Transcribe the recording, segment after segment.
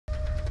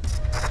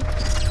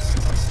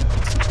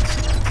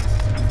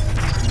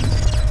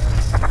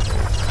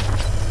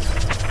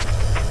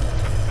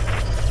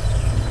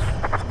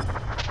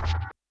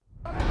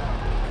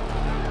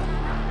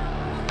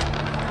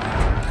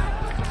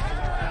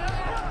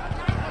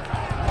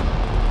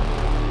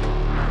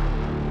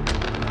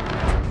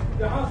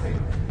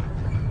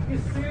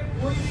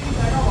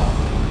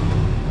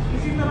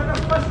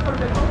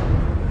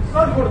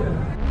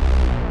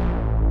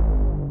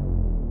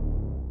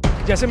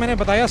जैसे मैंने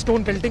बताया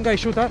स्टोन पेल्टिंग का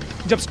इशू था,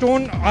 जब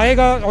स्टोन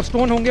आएगा और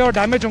स्टोन होंगे और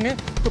डैमेज होंगे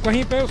तो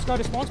कहीं पे उसका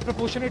रिस्पांस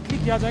प्रोपोर्शनेटली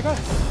किया जाएगा।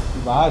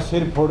 वहाँ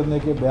सिर फोड़ने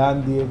के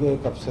बयान दिए गए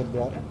एक अफसर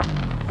द्वारा,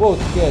 वो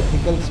उसके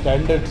एथिकल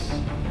स्टैंडर्ड्स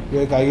जो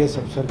एक IAS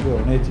अफसर के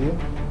होने चाहिए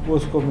वो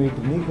उसको मीट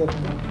नहीं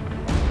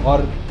करते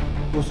और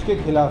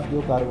उसके खिलाफ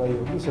जो कार्रवाई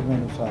होगी समय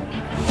अनुसार।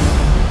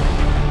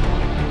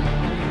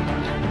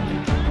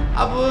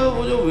 अब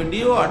वो जो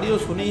वीडियो ऑडियो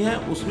सुनी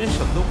है उसमें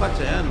शब्दों का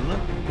चयन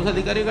उस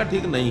अधिकारी का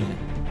ठीक नहीं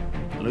है।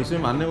 मतलब इसमें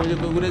मानने मुझे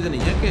कोई गुरेज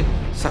नहीं है कि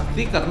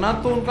सख्ती करना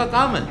तो उनका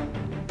काम है,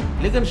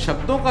 लेकिन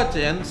शब्दों का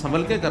चयन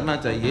संभल के करना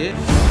चाहिए।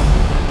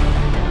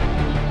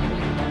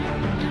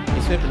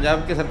 इसमें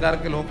पंजाब की सरकार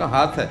के लोगों का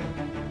हाथ है,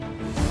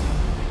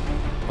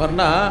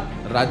 वरना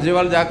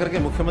राज्यपाल जाकर के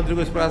मुख्यमंत्री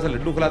को इस प्रकार से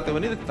लड्डू खिलाते हुए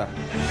नहीं दिखता।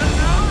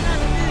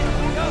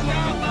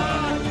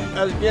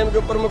 SDM के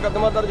ऊपर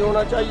मुकदमा दर्ज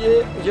होना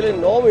चाहिए। पिछले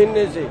 9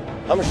 महीने से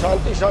हम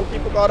शांति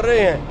पुकार रहे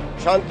हैं,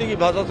 शांति की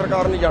भाषा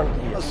सरकार नहीं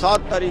जानती है।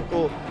 7 तारीख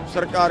को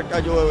सरकार का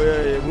जो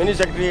मिनी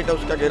सेक्रेटरीट है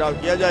उसका घेराव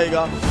किया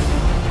जाएगा।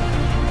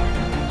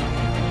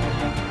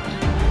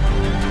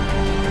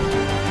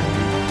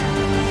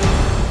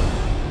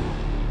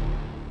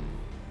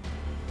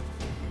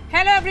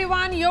 Hello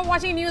everyone, you're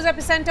watching News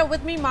Epicenter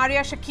with me,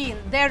 Marya Shakil.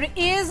 There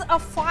is a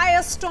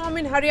firestorm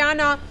in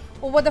Haryana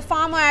over the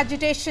farmer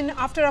agitation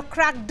after a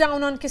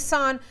crackdown on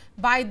Kisan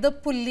by the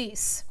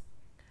police.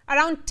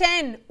 Around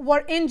 10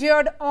 were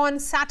injured on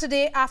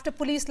Saturday after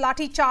police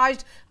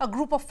lathi-charged a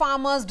group of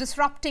farmers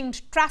disrupting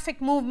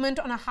traffic movement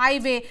on a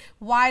highway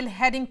while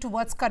heading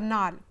towards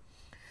Karnal.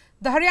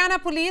 The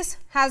Haryana police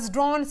has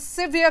drawn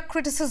severe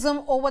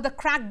criticism over the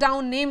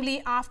crackdown,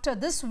 namely after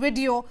this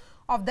video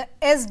of the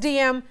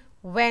SDM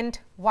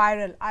went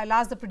viral. I'll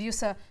ask the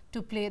producer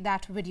to play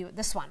that video,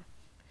 this one,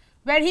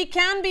 where he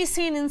can be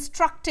seen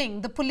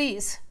instructing the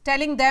police,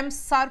 telling them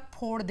sar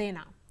phod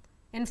dena.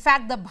 In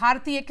fact, the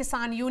Bharatiya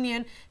Kisan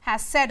Union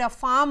has said a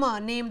farmer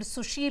named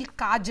Sushil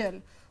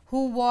Kajal,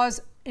 who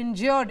was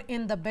injured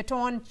in the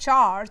baton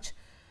charge,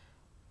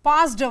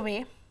 passed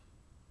away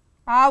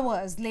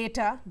hours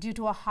later due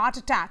to a heart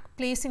attack,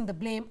 placing the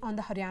blame on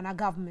the Haryana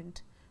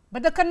government.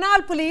 But the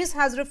Karnal police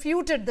has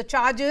refuted the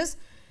charges.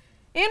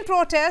 In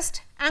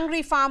protest,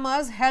 angry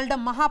farmers held a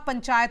Maha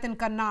Panchayat in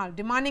Karnal,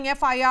 demanding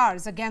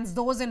FIRs against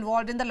those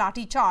involved in the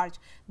lathi charge.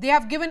 They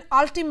have given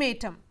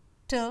ultimatum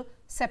till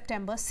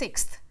September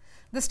 6th.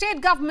 The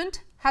state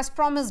government has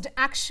promised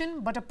action,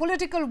 but a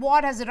political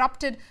war has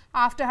erupted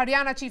after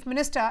Haryana Chief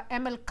Minister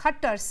ML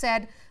Khattar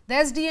said the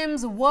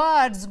SDM's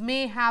words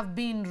may have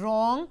been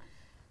wrong.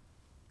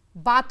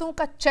 Baaton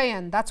ka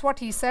chayan, that's what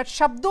he said,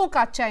 shabdon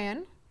ka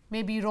chayan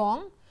may be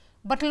wrong,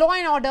 but law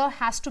and order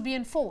has to be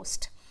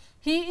enforced.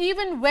 He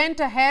even went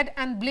ahead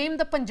and blamed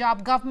the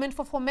Punjab government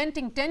for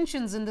fomenting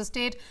tensions in the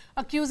state,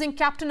 accusing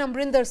Captain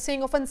Amrinder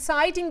Singh of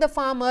inciting the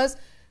farmers,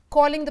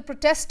 calling the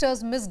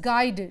protesters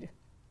misguided.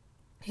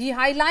 He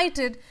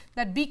highlighted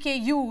that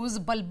BKU's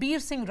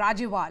Balbir Singh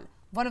Rajewal,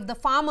 one of the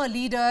farmer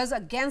leaders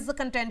against the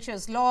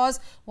contentious laws,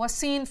 was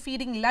seen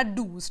feeding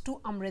laddus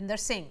to Amrinder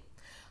Singh.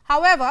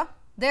 However,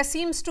 there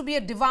seems to be a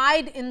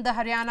divide in the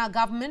Haryana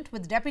government,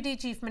 with Deputy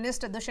Chief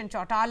Minister Dushyanth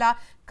Chautala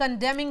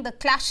condemning the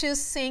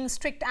clashes, saying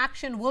strict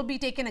action will be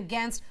taken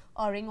against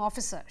erring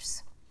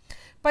officers.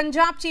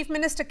 Punjab Chief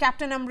Minister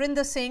Captain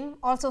Amrinder Singh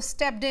also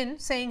stepped in,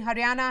 saying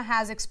Haryana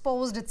has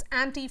exposed its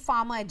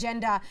anti-farmer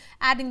agenda,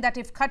 adding that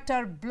if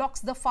Khattar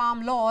blocks the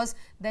farm laws,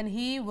 then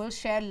he will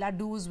share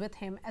laddus with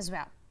him as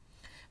well.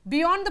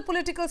 Beyond the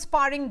political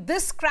sparring,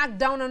 this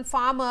crackdown on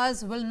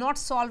farmers will not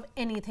solve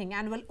anything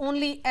and will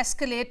only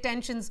escalate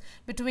tensions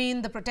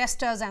between the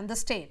protesters and the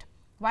state.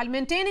 While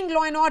maintaining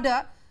law and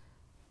order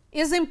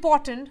is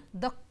important,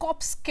 the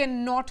cops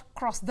cannot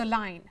cross the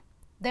line.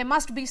 There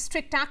must be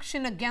strict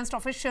action against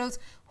officials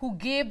who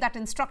gave that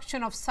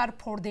instruction of sar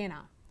phod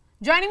dena.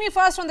 Joining me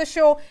first on the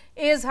show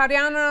is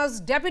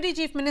Haryana's Deputy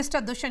Chief Minister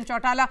Dushyanth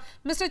Chautala.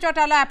 Mr.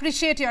 Chautala, I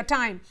appreciate your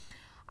time.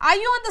 Are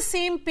you on the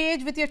same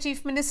page with your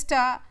Chief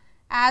Minister,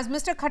 as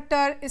Mr.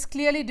 Khattar is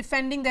clearly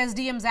defending the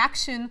SDM's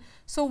action?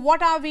 So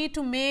what are we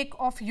to make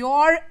of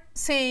your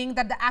saying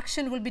that the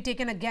action will be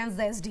taken against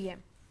the SDM?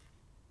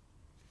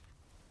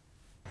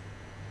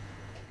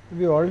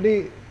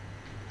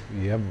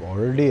 We have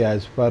already,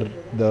 as per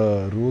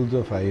the rules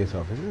of IAS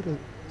officer,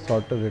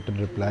 sought a written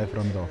reply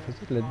from the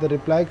officer. Let the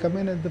reply come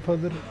in and the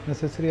further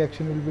necessary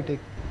action will be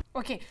taken.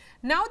 Okay.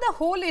 Now the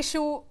whole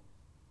issue,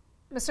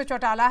 Mr.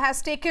 Chautala,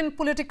 has taken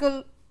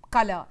political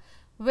color,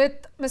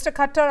 with Mr.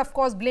 Khattar, of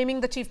course, blaming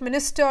the Chief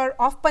Minister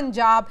of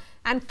Punjab,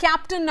 and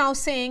Captain now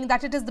saying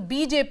that it is the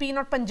BJP,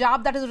 not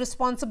Punjab, that is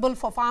responsible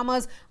for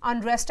farmers'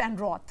 unrest and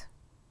wrath.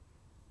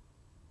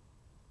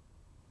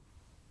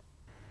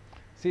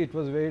 See, it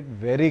was made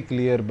very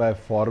clear by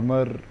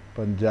former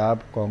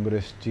Punjab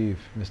Congress Chief,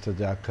 Mr.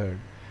 Jakhar,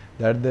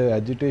 that the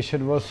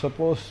agitation was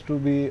supposed to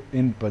be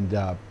in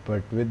Punjab,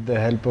 but with the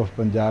help of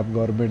Punjab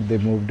government, they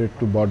moved it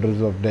to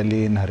borders of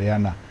Delhi in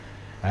Haryana.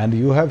 And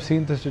you have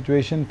seen the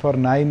situation for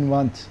 9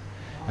 months,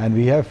 and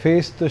we have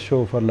faced the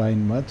show for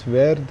 9 months,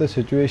 where the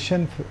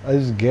situation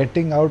is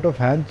getting out of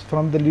hands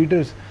from the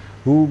leaders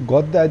who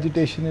got the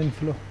agitation in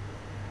flow.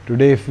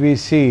 Today if we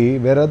see,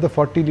 where are the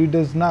 40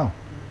 leaders now?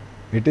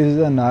 It is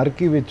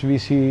anarchy which we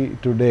see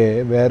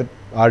today, where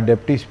our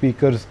deputy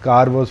speaker's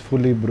car was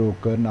fully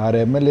broken, our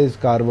MLA's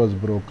car was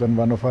broken,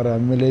 one of our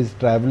MLA's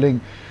travelling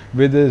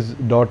with his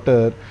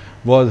daughter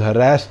was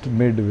harassed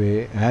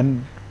midway,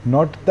 and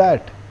not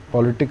that.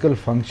 Political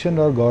function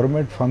or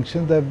government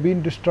functions have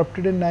been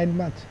disrupted in 9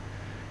 months.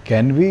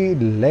 Can we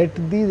let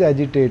these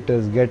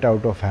agitators get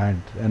out of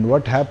hand? And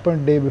what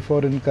happened day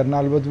before in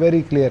Karnal was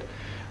very clear.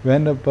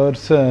 When a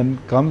person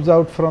comes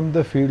out from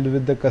the field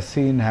with the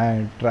kassi in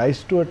hand,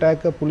 tries to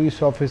attack a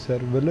police officer,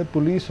 will a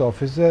police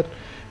officer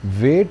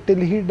wait till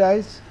he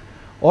dies,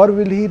 or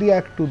will he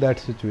react to that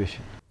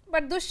situation?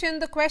 But Dushyant,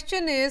 the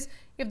question is,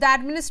 if the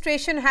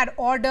administration had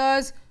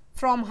orders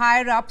from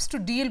higher ups to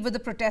deal with the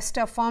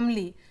protester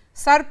firmly,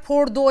 sar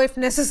phod do if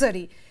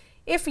necessary,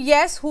 if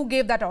yes, who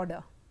gave that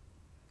order?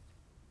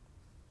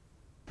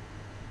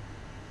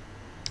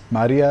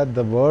 Marya,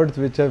 the words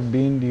which have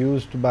been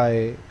used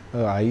by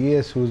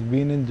IAS who's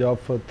been in job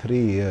for 3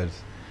 years,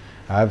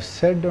 I have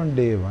said on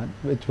day one,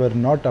 which were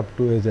not up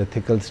to his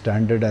ethical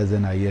standard as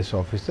an IAS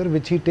officer,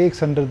 which he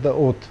takes under the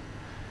oath.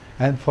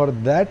 And for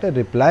that a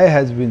reply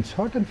has been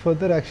sought and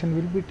further action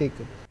will be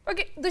taken.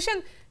 Okay,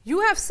 Dushyant,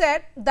 you have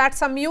said that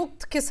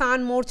Samyukt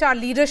Kisan Morcha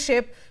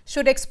leadership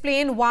should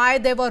explain why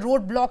there were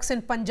roadblocks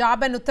in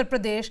Punjab and Uttar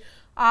Pradesh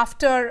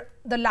after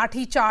the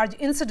Lathi charge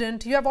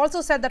incident. You have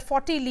also said that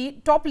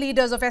 40 top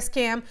leaders of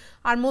SKM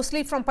are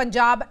mostly from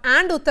Punjab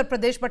and Uttar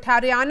Pradesh, but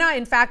Haryana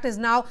in fact is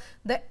now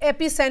the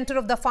epicenter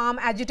of the farm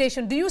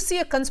agitation. Do you see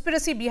a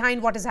conspiracy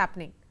behind what is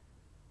happening?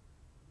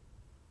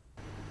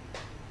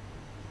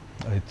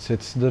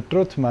 It's the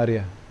truth,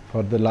 Marya.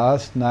 For the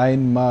last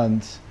 9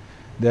 months,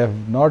 there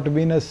have not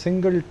been a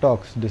single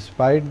talks,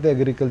 despite the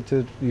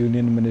Agriculture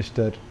Union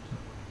Minister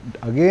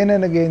again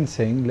and again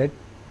saying, let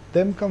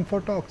them come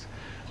for talks.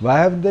 Why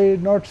have they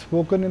not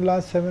spoken in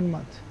last 7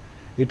 months?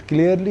 It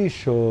clearly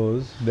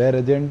shows their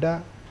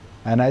agenda,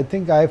 and I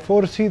think I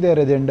foresee their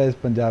agenda is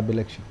Punjab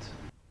elections.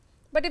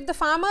 But if the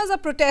farmers are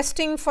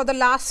protesting for the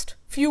last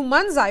few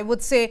months, I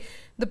would say,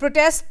 the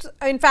protest,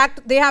 in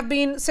fact, they have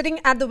been sitting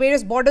at the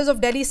various borders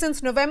of Delhi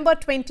since November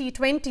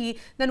 2020,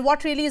 then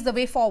what really is the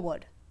way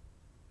forward?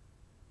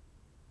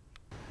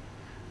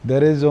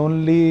 There is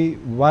only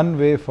one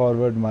way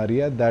forward,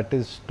 Marya, that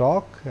is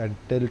talk.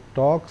 Until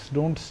talks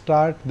don't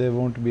start, there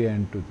won't be an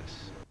end to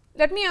this.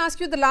 Let me ask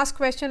you the last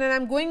question, and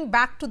I'm going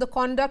back to the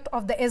conduct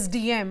of the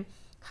SDM.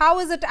 How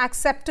is it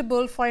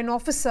acceptable for an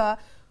officer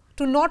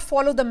to not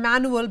follow the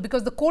manual,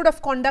 because the code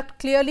of conduct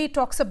clearly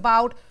talks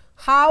about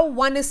how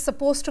one is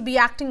supposed to be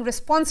acting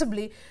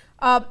responsibly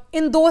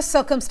in those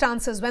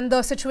circumstances when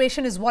the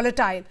situation is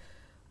volatile?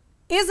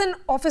 Is an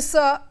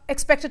officer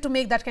expected to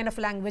make that kind of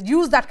language,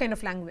 use that kind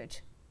of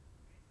language?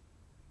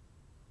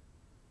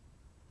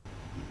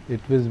 It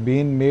was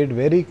being made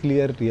very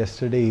clear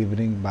yesterday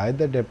evening by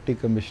the Deputy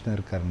Commissioner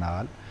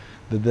Karnal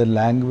that the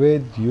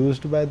language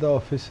used by the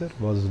officer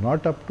was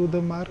not up to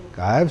the mark.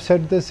 I have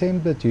said the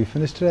same, the Chief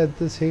Minister has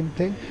the same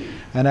thing,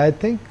 and I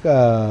think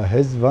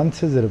once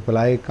his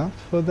reply comes,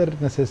 further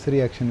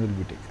necessary action will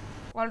be taken.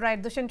 All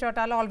right, Dushyant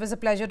Chautala, always a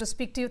pleasure to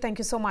speak to you. Thank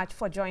you so much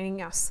for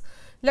joining us.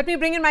 Let me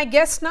bring in my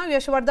guest now,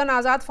 Yashwardhan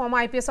Azad,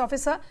 former IPS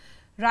officer.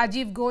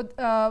 Rajiv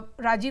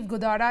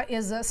Godara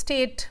is a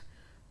state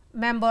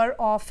member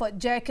of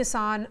Jai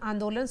Kisan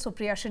Andolan.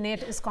 Supriya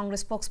Shrinate is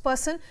Congress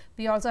spokesperson.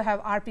 We also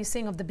have RP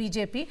Singh of the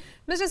BJP.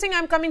 Mr. Singh, I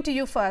am coming to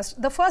you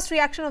first. The first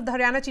reaction of the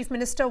Haryana Chief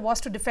Minister was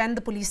to defend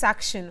the police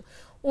action.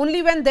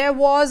 Only when there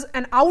was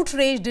an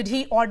outrage did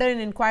he order an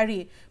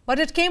inquiry. But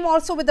it came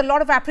also with a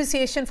lot of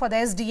appreciation for the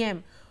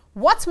SDM.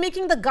 What's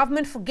making the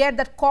government forget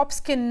that cops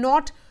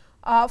cannot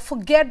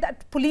forget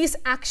that police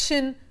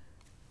action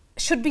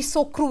should be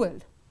so cruel?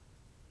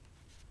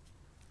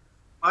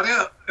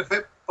 Marya, if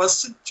a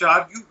person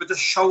charge you with a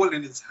shovel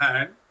in his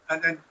hand,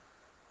 and then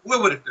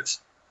whoever it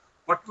is,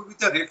 what would be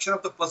the reaction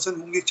of the person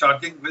whom he is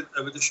charging with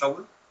a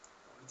shovel?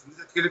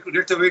 That's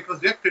the way it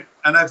was reacted.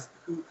 And if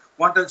you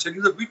want, I'll send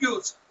you the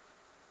videos.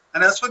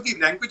 And as for the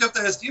language of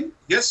the SDM,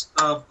 yes,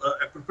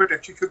 appropriate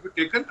action should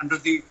be taken under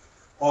the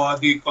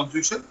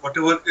constitution,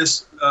 whatever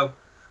is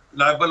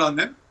liable on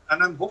them.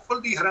 And I'm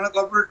hopeful the Haryana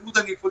government will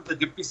do the needful. The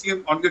Deputy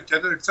CM on their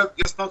channel itself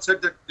just now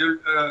said that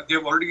they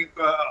have already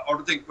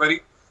ordered the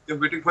inquiry. They're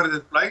waiting for a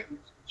reply.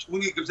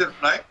 Soon he gives a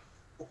reply.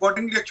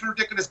 Accordingly, action will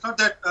be taken. It's not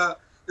that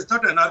it's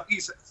not an anarchy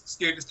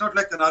state. It's not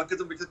like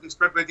anarchism which has been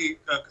spread by the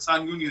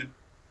Kisan Union,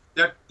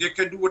 that they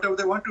can do whatever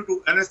they want to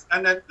do.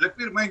 And let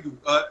me remind you,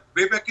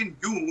 way back in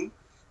June,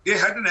 they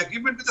had an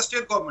agreement with the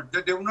state government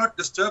that they will not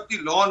disturb the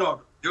law and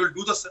order. They will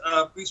do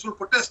the peaceful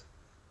protest.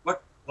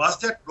 But was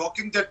that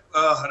blocking that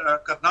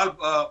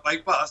Karnal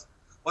bypass?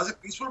 Was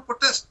it peaceful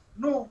protest?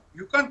 No,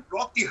 you can't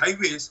block the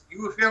highways.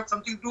 If you have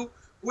something to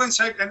go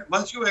inside, and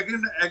once you enter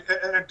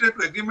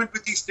into agreement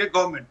with the state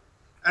government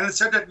and it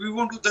said that we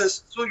won't do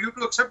this, so you have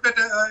to accept that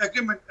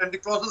agreement and the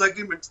clauses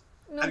agreements.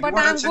 No, but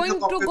I'm going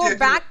to go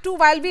back to,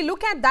 while we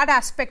look at that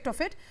aspect of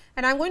it,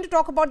 and I'm going to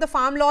talk about the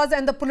farm laws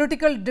and the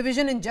political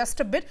division in just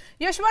a bit.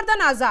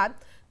 Yashwardhan Azad,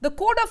 the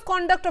code of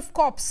conduct of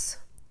cops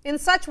in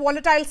such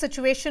volatile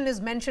situation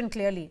is mentioned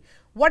clearly,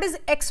 what is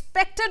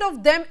expected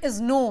of them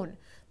is known,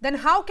 then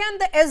how can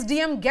the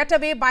SDM get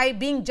away by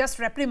being just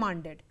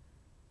reprimanded?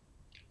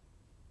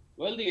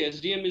 Well, the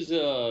SDM is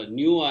a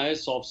new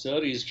IS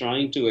officer. He's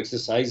trying to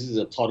exercise his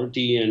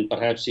authority and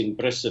perhaps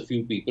impress a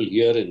few people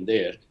here and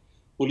there.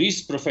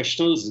 Police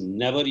professionals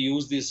never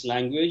use this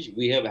language.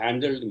 We have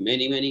handled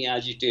many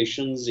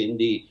agitations in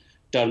the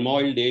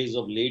turmoil days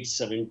of late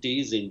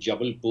 70s in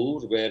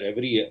Jabalpur, where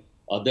every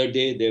other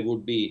day there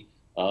would be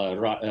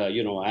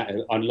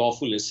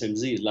unlawful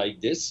assemblies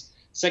like this.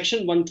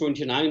 Section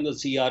 129 of the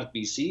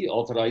CRPC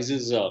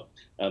authorizes a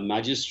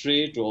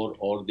magistrate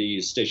or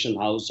the station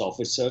house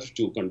officer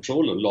to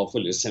control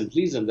unlawful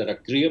assemblies, and there are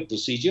clear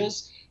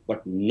procedures,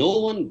 but no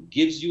one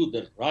gives you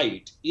the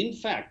right. In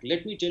fact,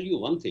 let me tell you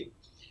one thing.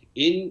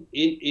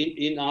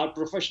 In our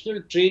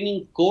professional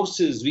training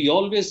courses, we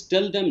always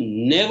tell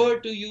them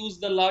never to use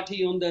the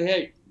lathi on the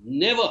head,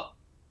 never.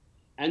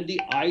 And the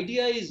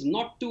idea is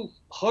not to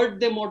hurt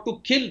them or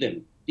to kill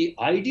them. The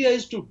idea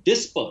is to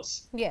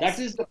disperse. Yes. That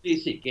is the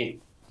basic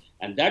aim.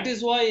 And that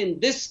is why in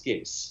this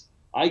case,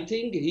 I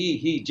think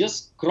he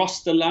just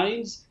crossed the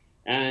lines,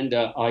 and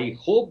I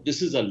hope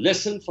this is a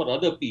lesson for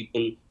other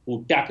people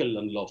who tackle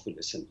unlawful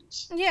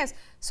assemblies. Yes.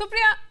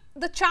 Supriya,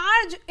 the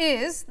charge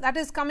that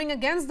is coming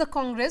against the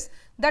Congress,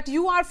 that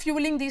you are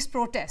fueling these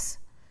protests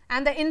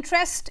and the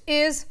interest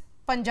is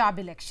Punjab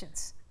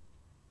elections.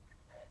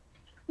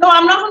 No,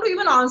 I'm not going to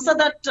even answer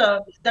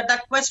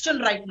that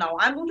question right now.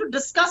 I'm going to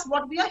discuss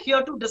what we are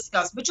here to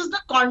discuss, which is the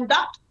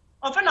conduct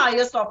of an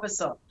IS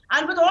officer.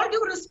 And with all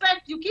due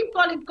respect, you keep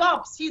calling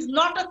cops. He's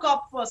not a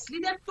cop, firstly.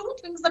 There are two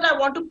things that I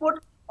want to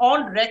put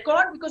on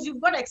record, because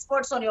you've got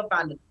experts on your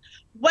panel.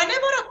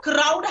 Whenever a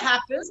crowd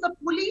happens, the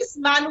police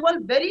manual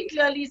very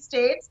clearly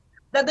states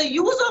that the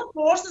use of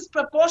force is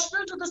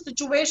proportional to the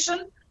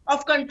situation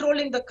of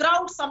controlling the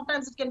crowd.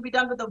 Sometimes it can be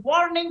done with a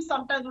warning,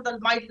 sometimes with a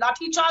mild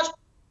lathi charge.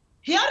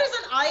 Here is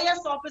an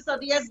IS officer,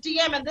 the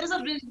SDM, and there is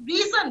a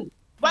reason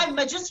why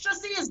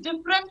magistracy is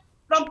different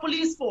from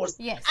police force.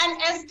 Yes. And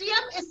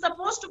SDM is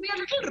supposed to be a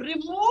little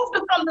removed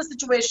from the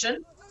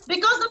situation,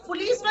 because the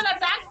police, when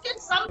attacked, can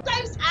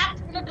sometimes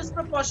act in a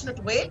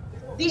disproportionate way.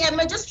 The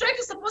magistrate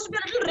is supposed to be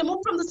a little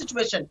removed from the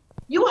situation.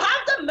 You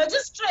have the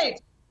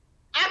magistrate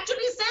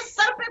actually say,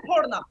 "Sar pe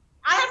phodna."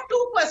 I have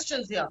two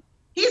questions here.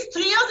 He's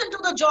 3 years into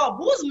the job.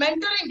 Who's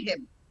mentoring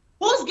him?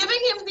 Who's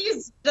giving him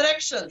these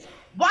directions?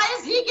 Why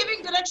is he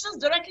giving directions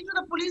directly to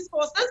the police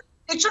forces?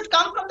 It should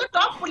come from the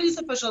top police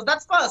officials.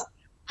 That's first.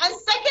 And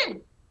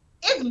second,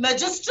 is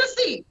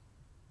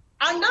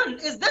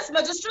this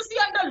magistracy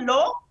under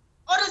law,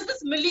 or is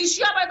this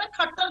militia by the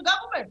Khattar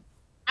government?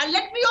 And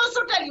let me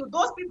also tell you,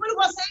 those people who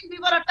are saying we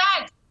were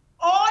attacked,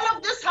 all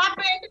of this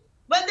happened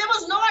when there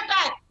was no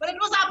attack, but it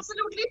was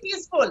absolutely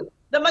peaceful.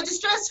 The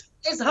magistrate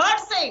is heard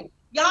saying,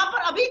 "Yahan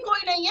par abhi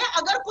koi nahi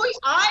hai, agar koi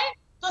aaye,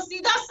 to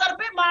seedha sar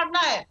pe marna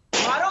hai.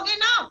 Maroge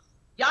na?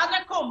 Yaad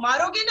rakho,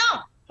 maroge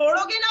na?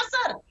 Thodoge na,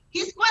 sir?"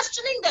 He's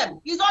questioning them.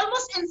 He's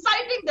almost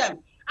inciting them.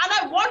 And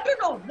I want to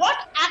know what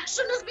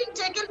action is being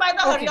taken by the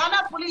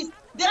Haryana police.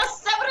 There are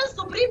several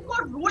Supreme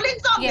Court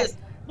rulings on this.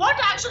 What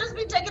action is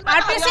being taken by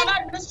the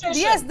Haryana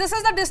administration? Yes, this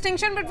is the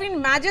distinction between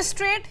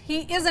magistrate, he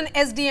is an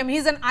SDM, he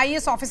is an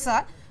IS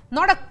officer,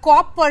 not a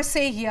cop per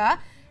se here,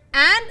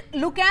 and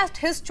look at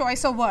his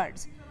choice of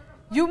words.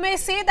 You may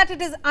say that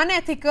it is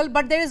unethical,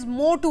 but there is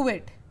more to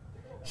it.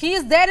 He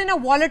is there in a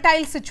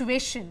volatile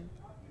situation.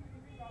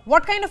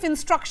 What kind of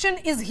instruction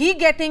is he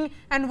getting,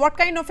 and what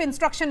kind of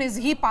instruction is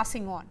he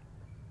passing on?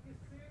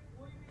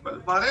 Well,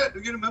 Marya,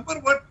 do you remember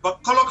what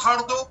Bakkalo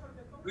Khardo?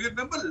 Do you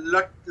remember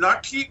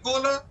Lathi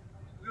Gola?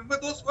 Remember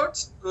those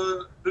words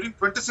during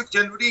 26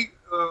 January,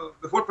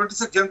 before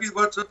 26 January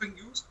words were being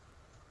used?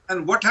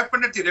 And what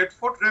happened at the Red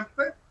Fort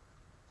rampart?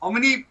 How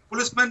many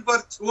policemen were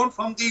thrown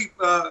from the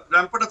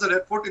rampart of the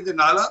Red Fort in the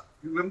Nala?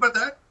 You remember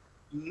that?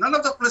 None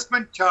of the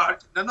policemen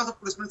charged, none of the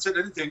policemen said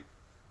anything.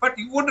 But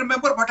you won't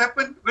remember what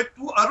happened with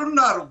Arun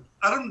Narang,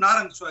 our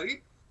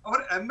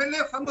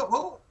MLA from the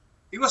Bhor.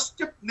 He was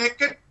stripped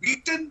naked,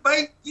 beaten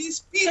by these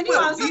people. Can you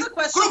answer the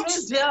question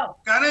raised here?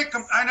 Can I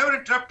come? I never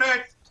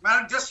interrupted.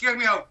 Man, just hear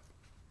me out.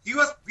 He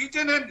was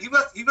beaten, and he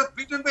was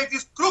beaten by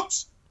these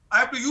crooks. I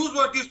have to use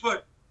this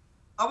word.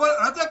 Our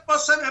another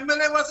person,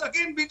 MLA, was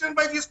again beaten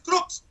by these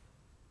crooks.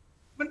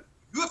 When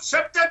you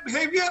accept that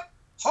behavior,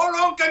 how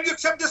long can you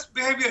accept this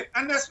behavior?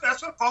 And as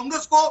for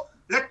Congress go,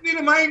 let me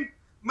remind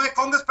my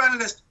Congress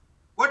panelists,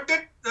 what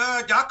did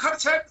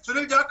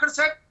Sunil Jakhar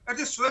said at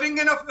the swearing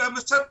in of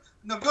Mr.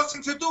 Navjot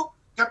Singh Sidhu?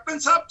 Captain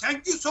Saab,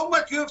 thank you so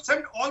much. You have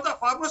sent all the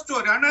farmers to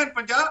Haryana and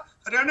Punjab,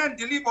 Haryana and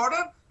Delhi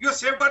border. You have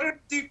safeguarded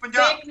the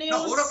Punjab. Fake news.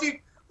 Now,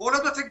 all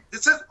of the things.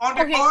 This is on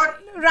record.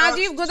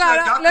 Rajiv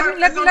Gudara,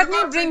 let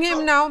me bring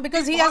him now,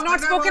 because he has not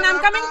spoken. I'm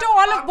coming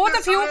to both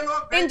of you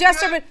in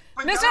just a bit.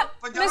 Mr.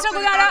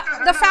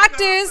 Gudara, the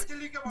fact is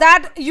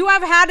that you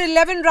have had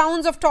 11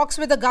 rounds of talks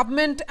with the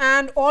government,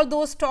 and all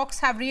those talks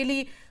have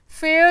really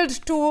failed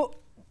to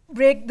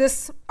break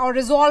this or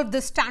resolve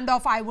this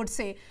standoff, I would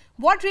say.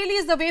 What really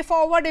is the way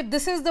forward if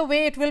this is the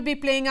way it will be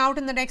playing out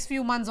in the next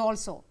few months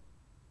also?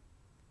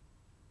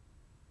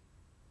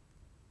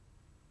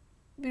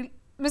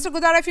 Mr.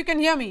 Gudara, if you can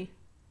hear me,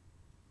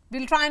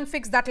 we'll try and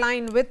fix that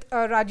line with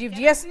Rajiv.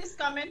 Yes. Please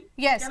come in.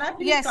 Yes. Can I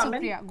please come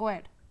in? Supriya, go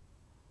ahead.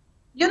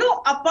 You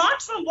know,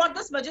 apart from what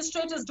this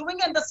magistrate is doing,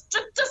 and the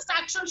strictest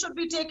action should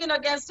be taken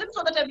against him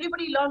so that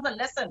everybody learns a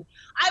lesson.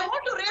 I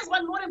want to raise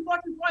one more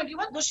important point.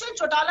 Even Dushil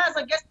Chotala as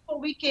a guest before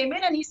we came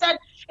in, and he said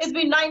it's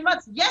been 9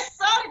 months. Yes,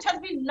 sir, it has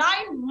been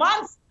 9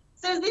 months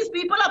since these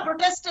people are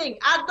protesting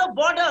at the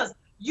borders.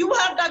 You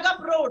have dug up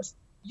roads.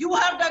 You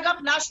have dug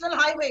up national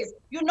highways.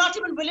 You're not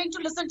even willing to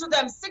listen to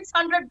them.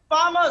 600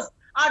 farmers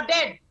are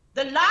dead.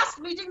 The last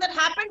meeting that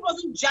happened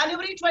was in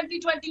January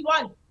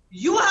 2021.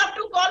 You have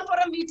to call for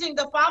a meeting.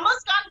 The farmers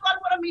can't call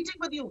for a meeting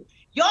with you.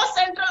 Your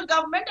central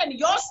government and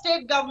your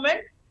state government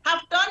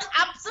have turned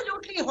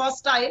absolutely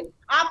hostile.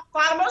 आप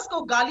farmers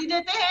को गाली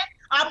देते हैं,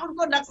 आप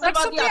उनको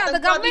नक्सलवादी, the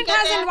government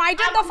has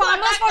invited the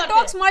farmers for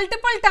talks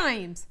multiple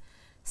times.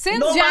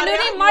 Since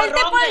January,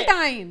 multiple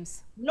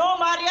times. No,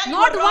 Marya,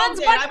 not once,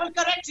 but I will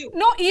correct you.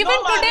 No, even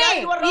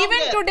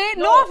today,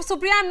 no,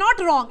 Supriya, I'm not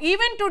wrong.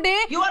 Even today,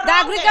 the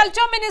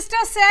agriculture minister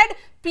said,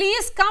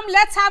 please come,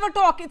 let's have a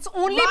talk. Its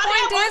only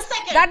point is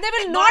that they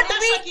will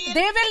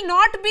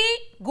not be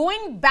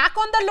going back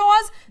on the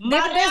laws.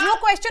 There's no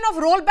question of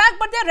rollback,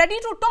 but they're ready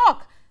to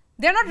talk.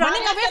 They're not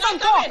running away from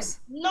talks.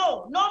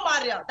 No,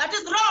 Marya, that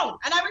is wrong.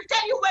 And I will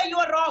tell you where you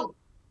are wrong.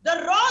 The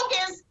wrong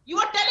is, you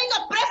are telling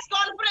a press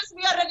conference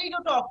we are ready to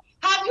talk.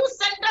 Have you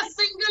sent a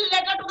single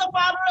letter to the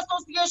Farmer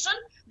Association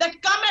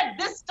that come at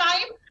this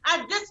time,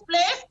 at this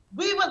place?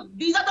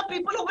 These are the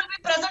people who will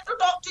be present to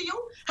talk to you.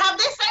 Have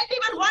they sent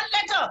even one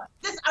letter?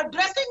 This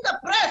addressing the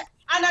press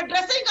and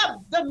addressing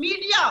the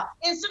media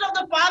instead of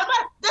the farmer,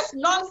 this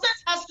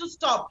nonsense has to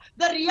stop.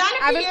 The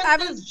reality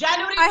is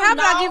January I have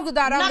now, Rajiv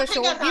Gudara on the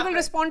show. He will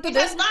respond to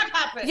this. Has not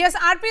happened. Yes,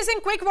 RP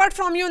Singh, quick word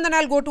from you and then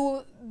I'll go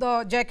to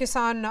the Jai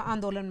Kisan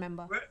Andolan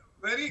member.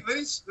 Very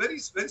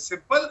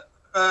simple.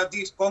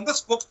 The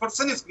Congress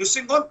spokesperson is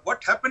missing on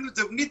what happened with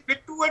Javneet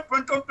Pittu at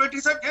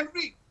 23rd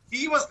January.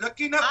 He was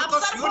lucky enough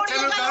because your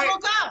channel guy.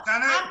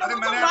 अरे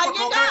मैंने आपको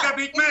ठोका क्या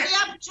बीच में?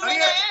 अरे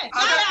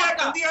आदत क्या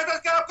गंदी आदत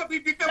क्या आपको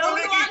बीच में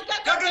बोलने की?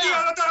 क्या गंदी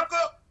आदत है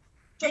आपको?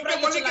 बीच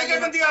में बोलने की क्या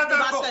गंदी आदत है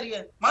आपको?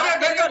 Maria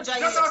baker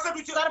just ask her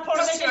to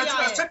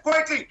sit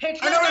quietly.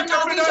 Hello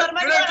interpreter.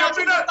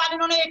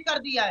 इन्होंने एक कर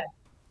दिया है.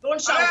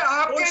 Don't shout. अरे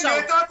आपके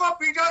नेता को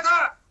पीटा था.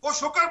 वो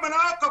शुक्र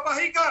मनाओ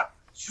कपाही का.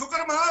 शुक्र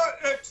मनाओ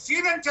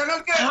CNN चैनल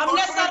के.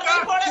 हमने सर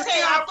नहीं फोड़े थे.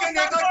 आपके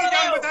नेता की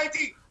जान बचाई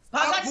थी.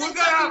 आप भूल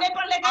गए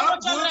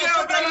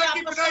अदालत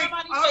की पिटाई,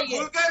 आप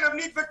भूल गए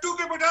रवनीत बिट्टू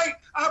की पिटाई,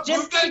 आप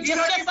भूल गए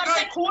वीरा की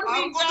पिटाई,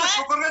 आपको तो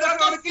शुक्रगुजार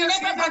होने की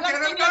चैनल का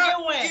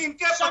कि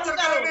इनके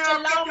पत्रकारों ने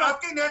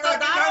आपके नेता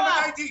की जान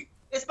बचाई थी।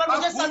 इस पर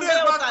मुझे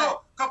संदेह होता है।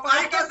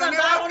 कपाई का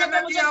धन्यवाद करना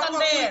चाहिए आपको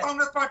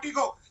कांग्रेस पार्टी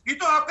को। ये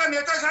तो आपका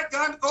नेता शायद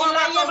जान को और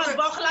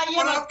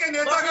आपके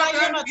नेता का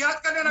याद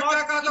करने लग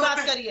गया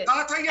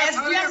कहा था ये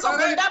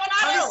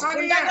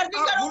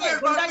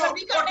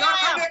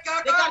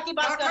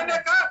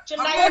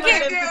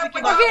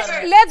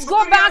Okay, let's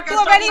go back to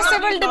a very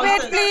civil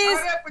debate, please.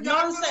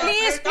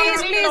 Please.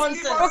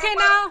 Okay,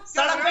 now.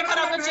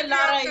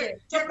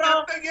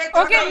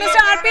 Okay, Mr.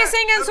 RP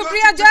Singh and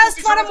Supriya, just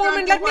for a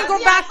moment, let me go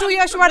back to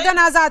Yashwardhan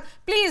Azad.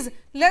 Please,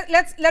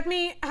 let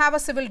me have a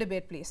civil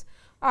debate, please.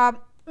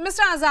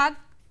 Mr. Azad,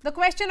 the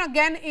question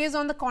again is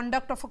on the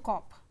conduct of a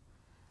cop.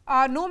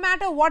 No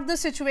matter what the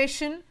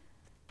situation,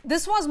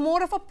 this was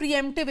more of a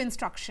preemptive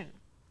instruction.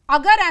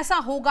 Agar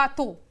aisa hoga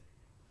to.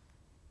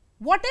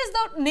 What is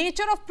the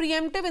nature of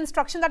preemptive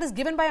instruction that is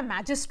given by a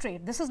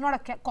magistrate? This is not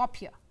a cop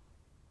here.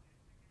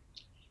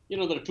 You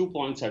know, there are 2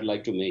 points I'd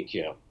like to make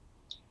here.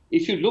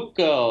 If you look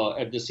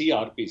at the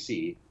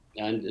CRPC,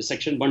 and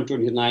Section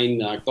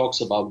 129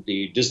 talks about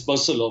the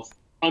dispersal of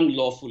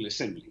unlawful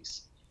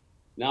assemblies.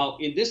 Now,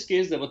 in this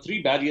case, there were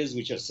 3 barriers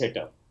which are set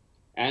up.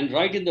 And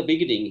right in the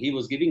beginning, he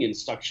was giving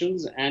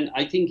instructions, and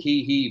I think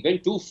he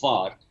went too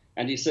far,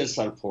 and he says,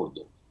 Sar phod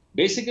do.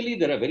 Basically,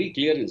 there are very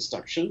clear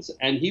instructions,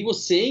 and he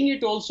was saying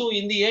it also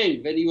in the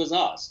end when he was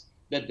asked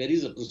that there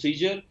is a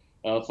procedure.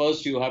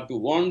 First, you have to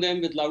warn them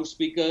with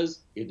loudspeakers,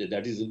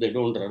 that is, if they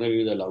don't run away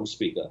with a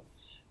loudspeaker.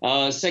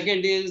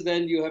 Second is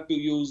then you have to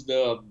use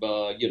the,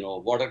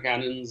 water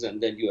cannons, and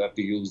then you have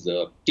to use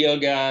the tear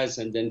gas,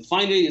 and then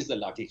finally is the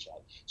lathi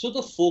charge. So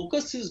the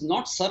focus is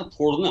not sar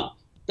phodna,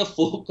 the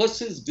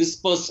focus is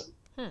dispersal.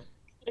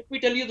 Let me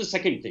tell you the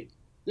second thing.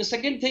 The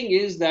second thing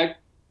is that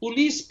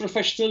police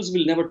professionals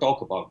will never talk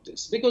about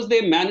this because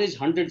they manage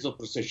hundreds of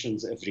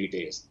processions every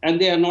day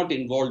and they are not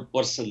involved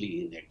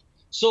personally in it.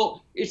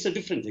 So it's a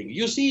different thing.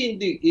 You see in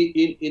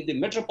the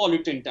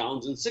metropolitan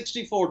towns, in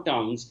 64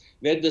 towns,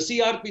 where the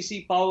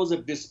CRPC powers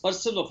of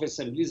dispersal of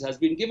assemblies has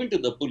been given to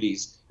the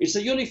police, it's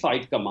a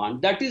unified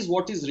command. That is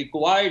what is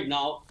required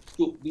now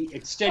to be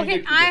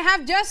extended. Okay, I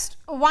have just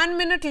 1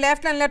 minute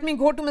left, and let me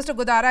go to Mr.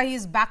 Gudara. He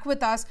is back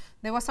with us.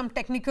 There was some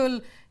technical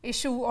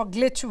issue or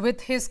glitch with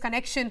his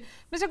connection.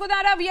 Mr.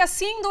 Gudara, we are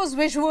seeing those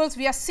visuals.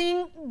 We are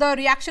seeing the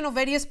reaction of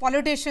various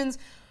politicians.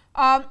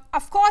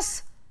 Of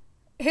course,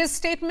 his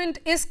statement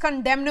is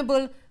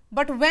condemnable,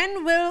 but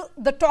when will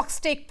the talks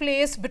take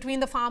place between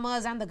the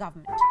farmers and the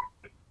government?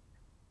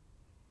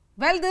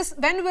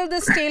 When will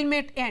this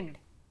stalemate end?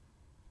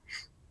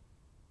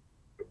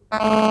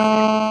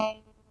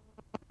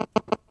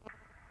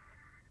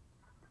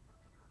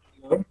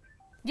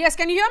 Yes,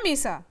 can you hear me,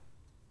 sir?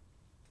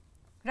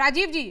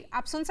 Rajiv जी,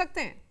 आप सुन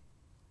सकते हैं?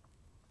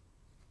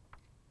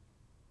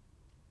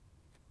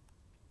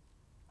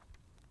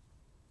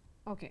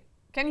 Okay,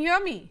 can you hear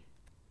me?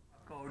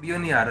 Audio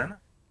नहीं आ रहा ना?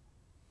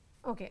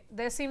 Okay,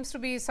 there seems to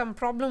be some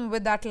problem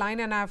with that line,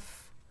 and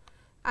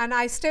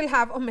I still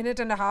have a minute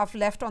and a half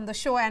left on the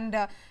show, and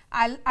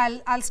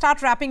I'll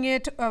start wrapping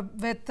it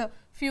with a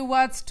few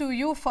words to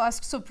you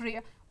first,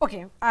 Supriya.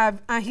 Okay,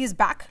 he's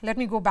back. Let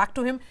me go back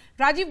to him.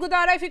 Rajiv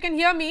Gudara, if you can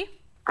hear me.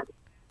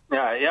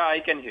 Yeah,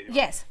 I can hear you.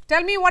 Yes.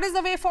 Tell me, what is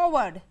the way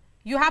forward?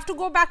 You have to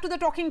go back to the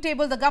talking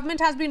table. The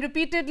government has been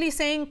repeatedly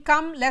saying,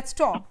 come, let's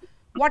talk.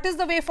 What is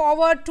the way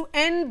forward to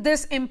end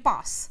this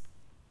impasse?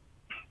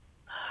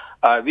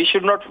 We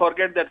should not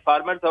forget that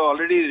farmers have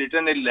already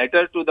written a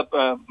letter to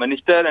the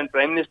Minister and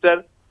Prime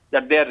Minister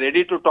that they are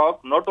ready to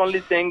talk, not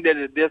only saying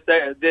that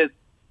they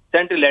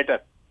sent a letter.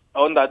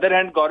 On the other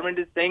hand, government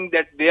is saying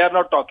that they are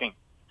not talking.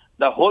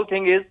 The whole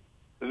thing is,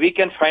 we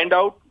can find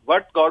out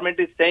what government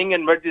is saying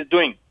and what it is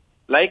doing.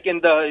 Like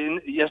in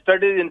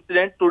yesterday's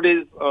incident,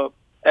 today's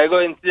ago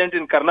incident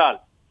in Karnal.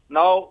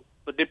 Now,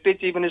 the Deputy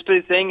Chief Minister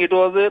is saying it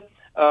was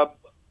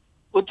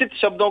uchit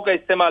shabdon ka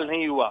istemal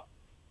nahi hua.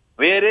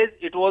 Whereas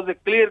it was a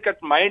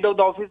clear-cut mind of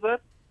the officer,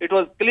 it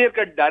was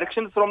clear-cut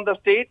directions from the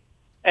state,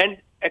 and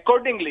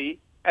accordingly,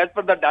 as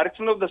per the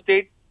direction of the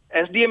state,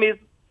 SDM is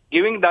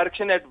giving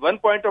direction at one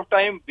point of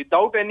time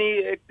without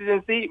any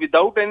exigency,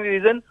 without any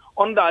reason.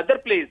 On the other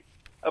place,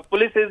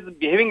 police is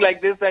behaving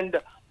like this and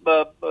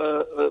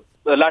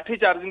lathi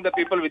charging the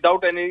people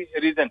without any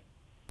reason.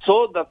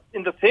 So,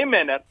 in the same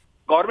manner,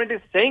 government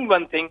is saying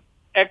one thing,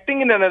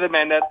 acting in another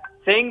manner,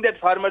 saying that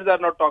farmers are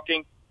not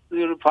talking.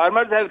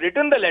 Farmers have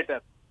written the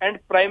letter, and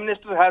Prime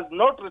Minister has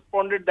not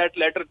responded that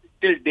letter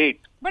till date.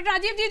 But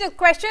Rajiv ji, the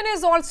question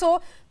is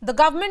also, the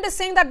government is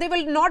saying that there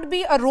will not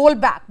be a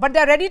rollback, but they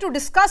are ready to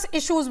discuss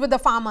issues with the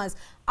farmers.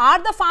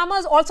 Are the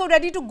farmers also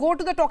ready to go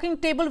to the talking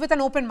table with an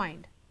open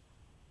mind?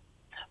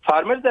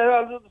 Farmers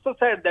have also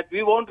said that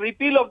we want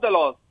repeal of the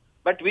laws,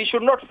 but we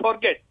should not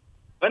forget,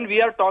 when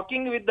we are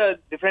talking with the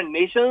different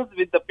nations,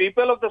 with the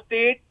people of the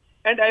state,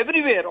 and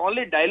everywhere,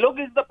 only dialogue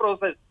is the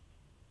process.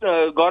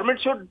 Government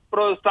should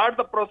start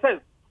the process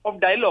of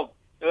dialogue.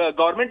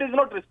 Government is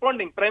not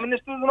responding. Prime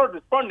Minister is not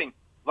responding.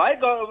 Why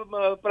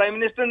Prime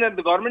Minister and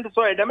the government is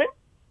so adamant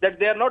that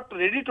they are not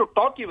ready to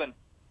talk even?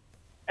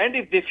 And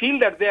if they feel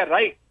that they are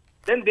right,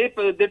 then they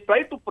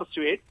try to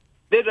persuade.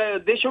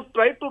 They should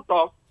try to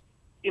talk.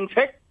 In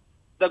fact,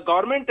 the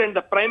government and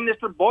the Prime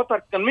Minister both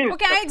are convinced.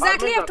 Okay, I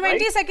exactly have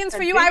 20 seconds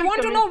for you. I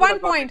want to know one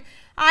point.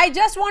 I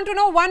just want to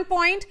know one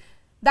point,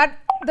 that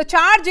the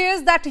charge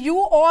is that you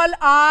all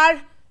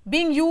are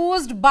being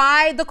used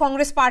by the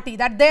Congress party,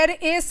 that there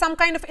is some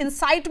kind of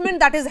incitement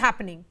that is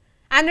happening,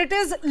 and it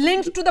is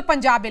linked to the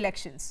Punjab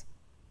elections.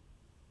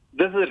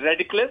 This is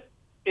ridiculous.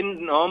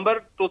 In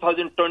November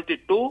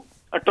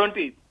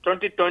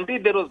 2020,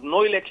 there was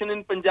no election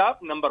in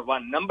Punjab, number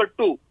one. Number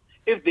two,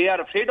 if they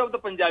are afraid of the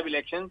Punjab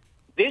elections,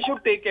 they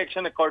should take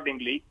action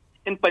accordingly.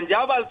 In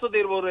Punjab also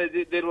there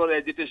were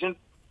agitations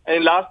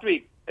last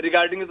week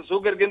regarding the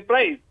sugarcane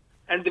price,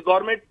 and the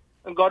government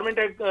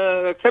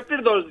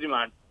accepted those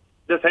demands.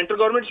 The central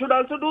government should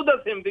also do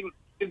the same thing.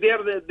 If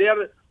they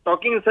are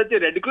talking in such a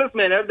ridiculous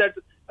manner that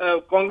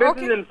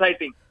Congress is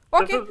inciting.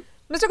 Okay.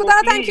 Mr.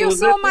 Gudara, thank you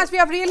so much. We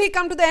have really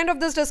come to the end of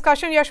this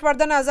discussion.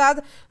 Yashwardhan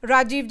Azad,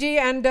 Rajiv ji,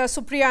 and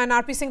Supriya and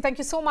RP Singh, thank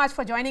you so much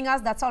for joining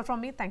us. That's all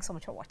from me. Thanks so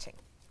much for watching.